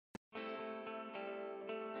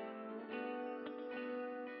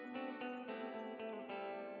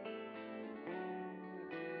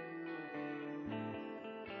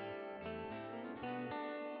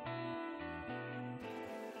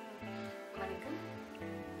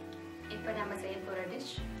இப்போ நம்ம செய்ய போகிற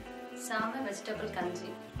டிஷ் சாமை வெஜிடபிள் கஞ்சி.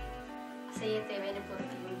 செய்ய தேவையான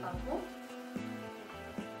பொருட்கள்னு பார்ப்போம்.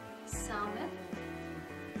 சாமை,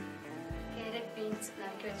 கேரட், பீன்ஸ்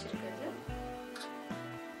நறுக்கி வச்சிருக்கிறது,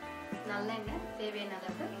 நல்லெண்ணெய் தேவையான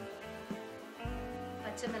அளவு,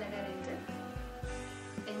 பச்சை மிளகாய் 2,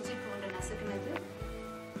 இஞ்சி பூண்டு நசுக்குனது,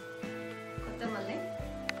 கொத்தமல்லி,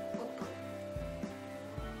 உப்பு.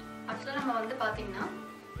 ஆக்சுவலாக நம்ம வந்து பார்த்தீங்கன்னா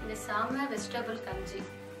இந்த சாமை வெஜிடபிள் கஞ்சி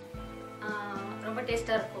ரொம்ப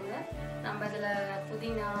டேஸ்ட்டாக இருக்குங்க. நம்ம இதில்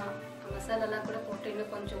புதினா மசாலாலாம் கூட போட்டு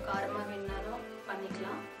இன்னும் கொஞ்சம் காரமாக வேணுனாலும்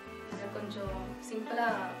பண்ணிக்கலாம். அதை கொஞ்சம்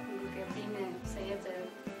சிம்பிளாக உங்களுக்கு எப்படின்னு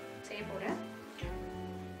செய்ய போகிறேன்.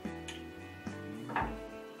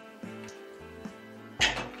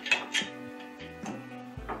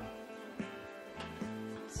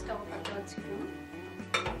 ஸ்டவ் பற்ற வச்சுக்கணும்.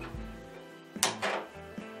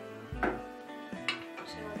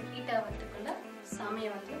 ஹீட் ஆகிறதுக்குள்ள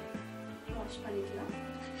சாமையை வந்து வாஷ் பண்ணிக்கலாம்.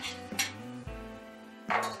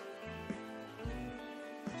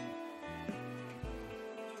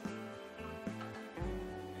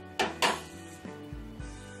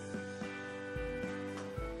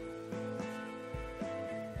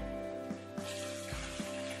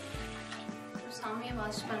 சாமையை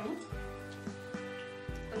வாஷ் பண்ணி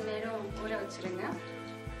கொஞ்ச நேரம் ஊற வச்சிருங்க.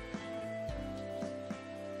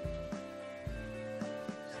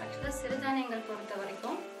 ஆக்சுவலாக சிறுதானியங்கள் பொறுத்த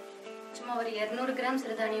வரைக்கும் சும்மா ஒரு 200 கிராம்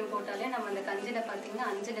சிறுதானியம் போட்டாலே நம்ம அந்த கஞ்சியில் பார்த்தீங்கன்னா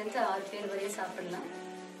 5லேருந்து 6 பேர் வரையும் சாப்பிடலாம்.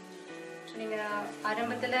 நீங்கள்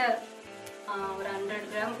ஆரம்பத்தில் ஒரு 100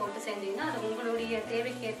 கிராம் போட்டு செஞ்சீங்கன்னா அது உங்களுடைய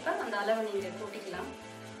தேவைக்கேற்ப அந்த அளவை நீங்கள் கூட்டிக்கலாம்.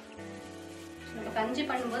 நம்ம கஞ்சி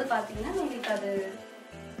பண்ணும்போது பார்த்தீங்கன்னா உங்களுக்கு அது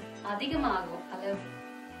அதிகமாகும் அளவு.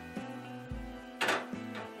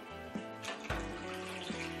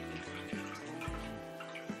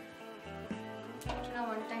 நான்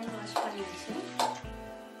 1 டைம் வாஷ் பண்ணி வச்சு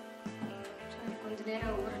கொஞ்ச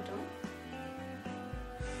நேரம் ஊறட்டும்.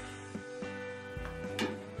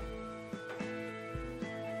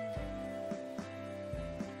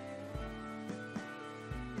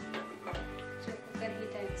 குக்கர்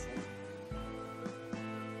ஹீட் ஆயிடுச்சு.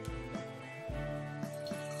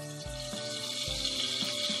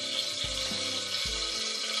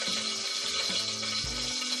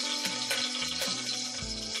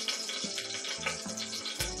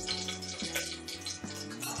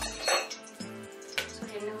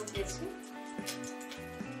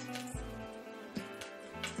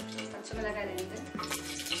 பச்சை மிளகாய் 2,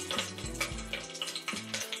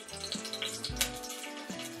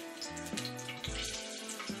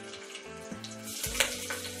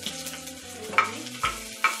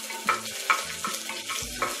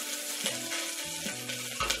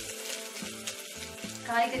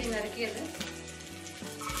 காய்கறி நறுக்கியது.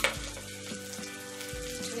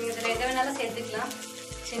 நீங்க இதில் எதை வேணாலும் சேர்த்துக்கலாம்.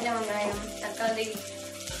 சின்ன வெங்காயம், தக்காளி,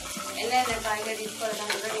 என்னென்ன காய்கறி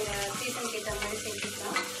போடலாம் நீங்கள் சீசனுக்கு ஏற்ற மாதிரி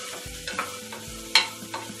சேர்த்துக்கலாம்.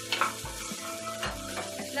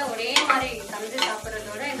 ஆக்சுவலாக ஒரே மாதிரி கஞ்சி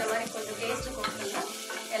சாப்பிட்றதோட இந்த மாதிரி கொஞ்சம் டேஸ்ட்டு கொடுத்தோம்னா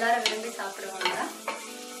எல்லாரும் விரும்பி சாப்பிடுவாங்க.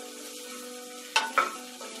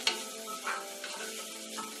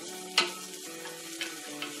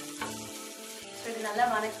 ஸோ இது நல்லா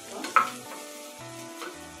வணக்கட்டும்.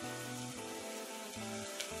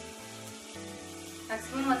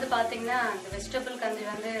 மேக்ஸிமம் வந்து பார்த்தீங்கன்னா இந்த வெஜிடபிள் கஞ்சி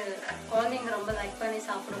வந்து குழந்தைங்க ரொம்ப லைக் பண்ணி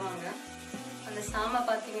சாப்பிடுவாங்க. அந்த சாமை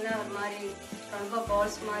பார்த்தீங்கன்னா ஒரு மாதிரி ரொம்ப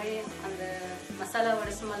பால்ஸ் மாதிரி அந்த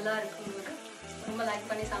மசாலாவோட ஸ்மெல்லாக இருக்கும்போது ரொம்ப லைக்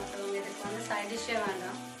பண்ணி சாப்பிடுவாங்க. இதுக்கு வந்து சைட் டிஷ்ஷே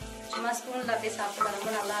வேண்டாம், சும்மா ஸ்பூனில் அப்படியே சாப்பிட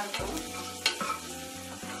ரொம்ப நல்லாயிருக்கும்.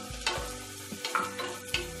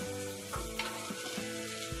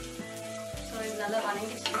 ஸோ இது நல்லா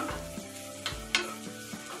வணங்கிடுச்சு.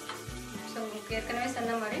 ஸோ உங்களுக்கு ஏற்கனவே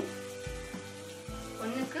சொன்ன மாதிரி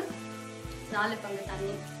 1க்கு 4 பங்கு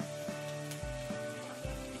தண்ணி.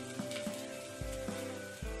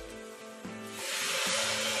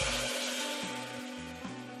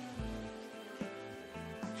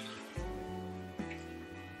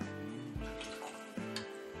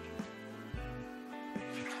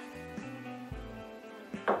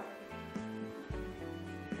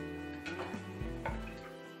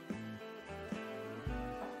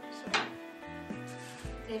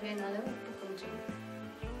 தேவையான அளவு உப்பு கொஞ்சம்.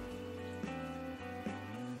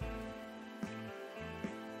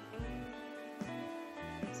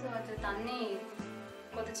 ஸோ அது தண்ணி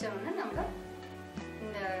கொதிச்ச உடனே நம்ம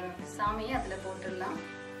இந்த சாமையை அதில் போட்டுடலாம்.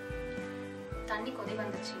 தண்ணி கொதி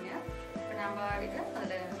வந்துச்சுங்க. இப்போ நம்ம இதை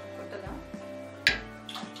அதில் கொட்டலாம்.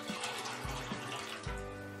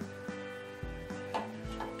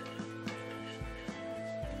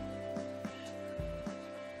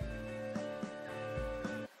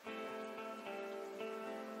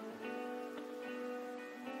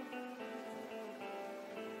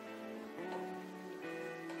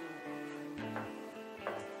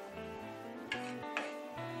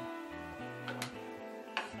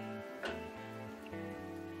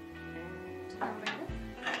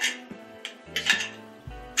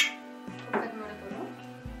 குக்கர் மூட போகிறோம்.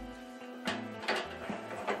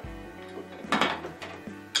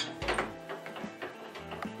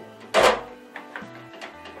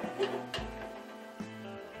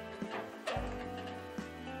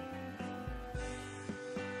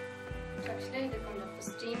 ஆக்சுவலாக இது கொஞ்சம்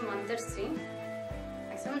ஸ்டீம் வந்துடுச்சு.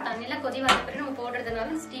 மேக்ஸிமம் தண்ணியெலாம் கொதி வந்த பிறகு நம்ம போடுறதுனால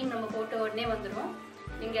ஸ்டீம் நம்ம போட்டு உடனே வந்துடும்.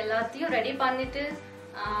 நீங்கள் எல்லாத்தையும் ரெடி பண்ணிவிட்டு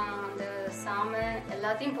அந்த சாமை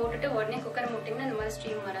எல்லாத்தையும் போட்டுட்டு உடனே குக்கர் மூட்டிங்கன்னா இந்த மாதிரி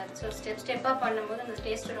ஸ்டீம் வராது. ஸோ ஸ்டெப்பாக பண்ணும்போது அந்த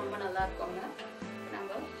டேஸ்ட்டு ரொம்ப நல்லா இருக்குங்க. நம்ம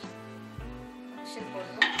விசில்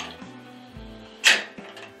போடுறோம்.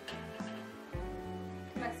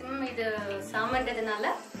 மேக்ஸிமம் இது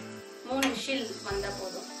சாமைன்றதுனால 3 விசில் வந்தால்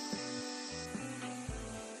போதும்.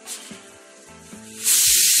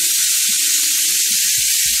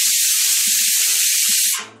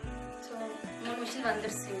 ஸோ 3 விசில்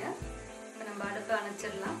வந்துருச்சுங்க. இப்போ நம்ம அடுப்பு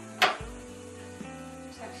அணைச்சிடலாம்.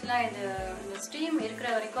 ஆக்சுவலாக இந்த ஸ்டீம் இருக்கிற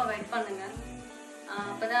வரைக்கும் வெயிட் பண்ணுங்க.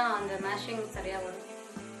 அப்போ தான் அந்த மேஷிங் சரியாக வரும்.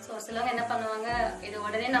 ஸோ சிலவங்க என்ன பண்ணுவாங்க, இது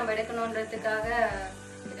உடனே நம்ம எடுக்கணுன்றதுக்காக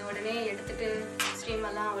இதை உடனே எடுத்துட்டு ஸ்டீம்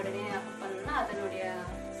எல்லாம் உடனே ஆஃப் பண்ணோம்னா அதனுடைய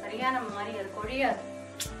சரியான மாதிரி அது கொழியாது.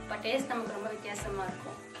 இப்போ டேஸ்ட் நமக்கு ரொம்ப வித்தியாசமாக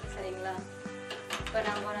இருக்கும். சரிங்களா? இப்போ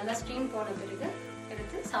நம்ம நல்லா ஸ்டீம் போன பிறகு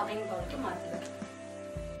எடுத்து சர்விங் பவுலுக்கு மாற்றுவேன்.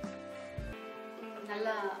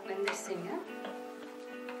 நல்லா வெந்துருச்சுங்க.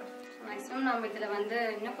 மேக்ஸிமம் நம்ம இதில்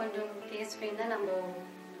இன்னும் கொஞ்சம் டேஸ்ட் வேணும்னா நம்ம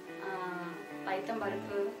பைத்தம்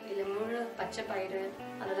பருப்பு இல்லை முழு பச்சை பயிறு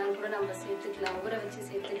அதெல்லாம் கூட நம்ம சேர்த்துக்கலாம், ஊற வச்சு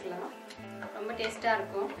சேர்த்துக்கலாம். ரொம்ப டேஸ்ட்டாக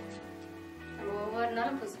இருக்கும். நம்ம ஒவ்வொரு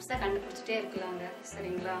நாளும் புதுசு புதுசாக கண்டுபிடிச்சிட்டே இருக்கலாங்க.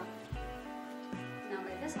 சரிங்களா? நம்ம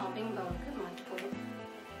இதை சர்விங் பவுலுக்கு மாற்றி போடுவோம்.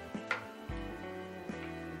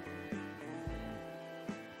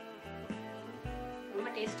 ரொம்ப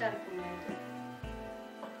டேஸ்ட்டாக இருக்குங்க இது.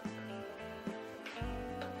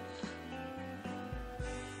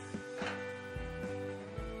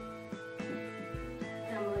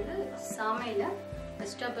 சாமையில்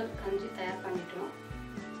வெஜிடபிள் கஞ்சி தயார் பண்ணிட்டோம்.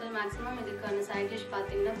 ஸோ மேக்ஸிமம் இதுக்கான சைட் டிஷ்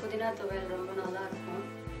பார்த்தீங்கன்னா புதினா துவையல் ரொம்ப நல்லா இருக்கும்.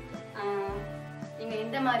 நீங்கள்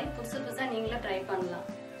இந்த மாதிரி புதுசு புதுசாக நீங்களும் ட்ரை பண்ணலாம்.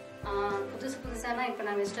 புதுசு புதுசானா இப்போ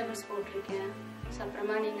நான் வெஜிடபிள்ஸ் போட்டிருக்கேன். ஸோ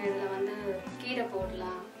அப்புறமா நீங்கள் இதில் கீரை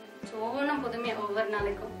போடலாம். ஸோ ஒவ்வொன்றும் புதுமையாக ஒவ்வொரு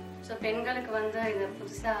நாளைக்கும். ஸோ பெண்களுக்கு இதை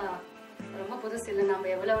புதுசாக ரொம்ப புதுசு இல்லை.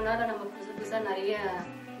 நம்ம எவ்வளோ நாளும் நம்ம புதுசு புதுசாக நிறைய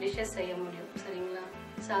டிஷ்ஷஸ் செய்ய முடியும். சரிங்களா?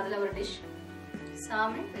 ஸோ அதில் ஒரு டிஷ்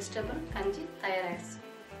சாமை வெஜிடபிள் கஞ்சி தயாராகிடுச்சு.